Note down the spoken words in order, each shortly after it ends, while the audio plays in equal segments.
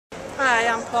Hi,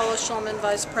 I'm Paula Schulman,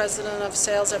 Vice President of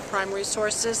Sales at Prime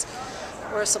Resources.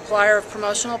 We're a supplier of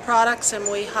promotional products, and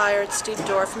we hired Steve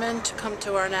Dorfman to come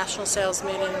to our national sales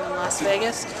meeting in Las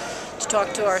Vegas to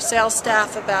talk to our sales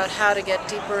staff about how to get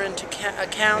deeper into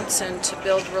accounts and to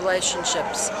build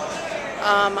relationships.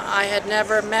 I had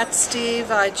never met Steve.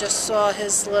 I just saw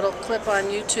his little clip on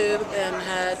YouTube and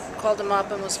had called him up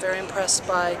and was very impressed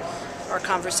by our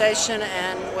conversation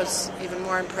and was even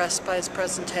more impressed by his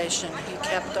presentation. He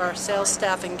kept our sales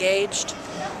staff engaged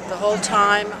the whole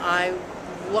time. I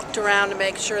looked around to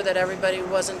make sure that everybody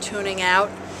wasn't tuning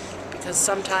out, because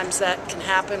sometimes that can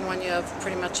happen when you have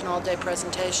pretty much an all-day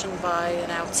presentation by an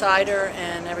outsider,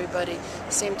 and everybody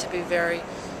seemed to be very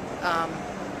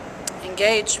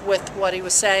engaged with what he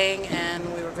was saying,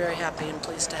 and we were very happy and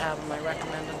pleased to have him. I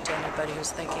recommend him to anybody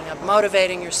who's thinking of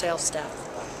motivating your sales staff.